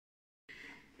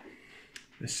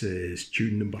This is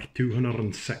tune number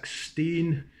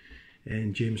 216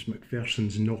 in James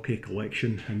Macpherson's Knockie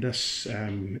collection, and this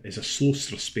is a slow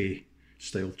Strathspey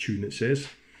style tune, it says,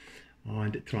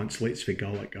 and it translates for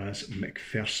Gaelic as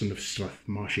Macpherson of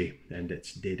Strathmashy, and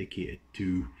it's dedicated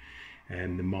to the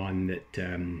man that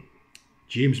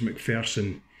James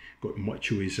Macpherson got much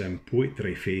of his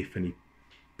poetry faith, and he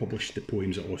published the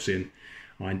poems at Ossian.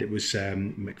 And it was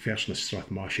Macpherson of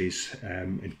Strathmashy's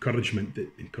encouragement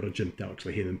that encouraged him to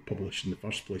actually have them published in the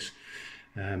first place.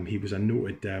 He was a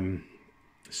noted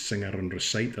singer and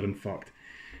reciter. In fact,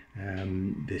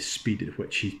 the speed at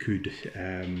which he could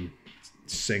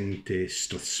sing to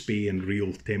Strathspeyan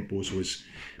real tempos was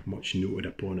much noted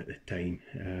upon at the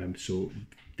time. So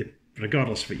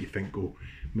regardless of what you think of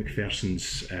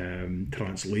Macpherson's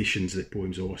translations of the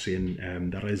poems of Ossian,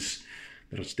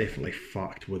 there's definitely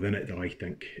fact within it that I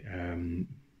think,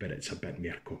 but it's a bit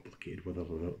more complicated whether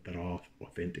they're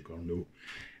authentic or no.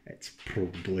 It's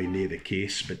probably not the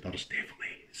case, but there's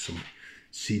definitely some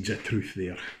seeds of truth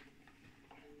there.